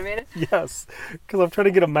extra animated? Yes, because I'm trying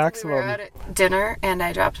to get a We maximum. were at dinner, and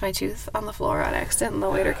I dropped my tooth on the floor on accident, and the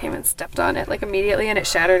waiter came and stepped on it, like, immediately, and it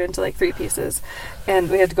shattered into, like, 3 pieces. And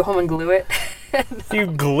we had to go home and glue it. You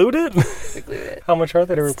glued it? We glued it. How much are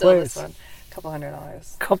they to Still replace? this one.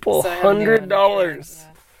 $200. Couple So I have a new one. $100.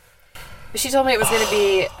 Yeah. She told me it was going to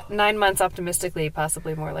be 9 months optimistically,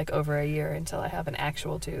 possibly more like over a year until I have an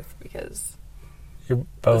actual tooth, because Your this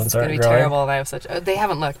bones is going aren't to be growing. terrible. And I have such. They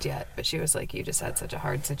haven't looked yet, but she was like, "You just had such a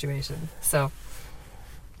hard situation." So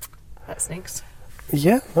that stinks.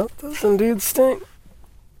 Yeah, that does indeed stink.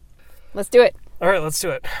 Let's do it. All right, let's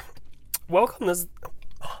do it. Welcome. This.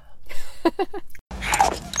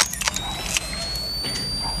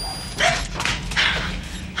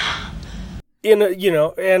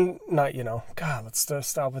 And not God, let's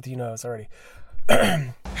stop with already.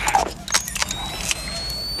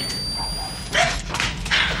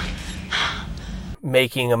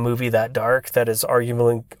 Making a movie that dark that is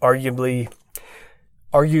arguably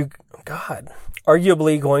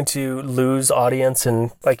going to lose audience,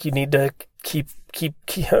 and like you need to keep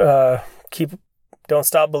don't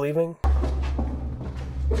stop believing.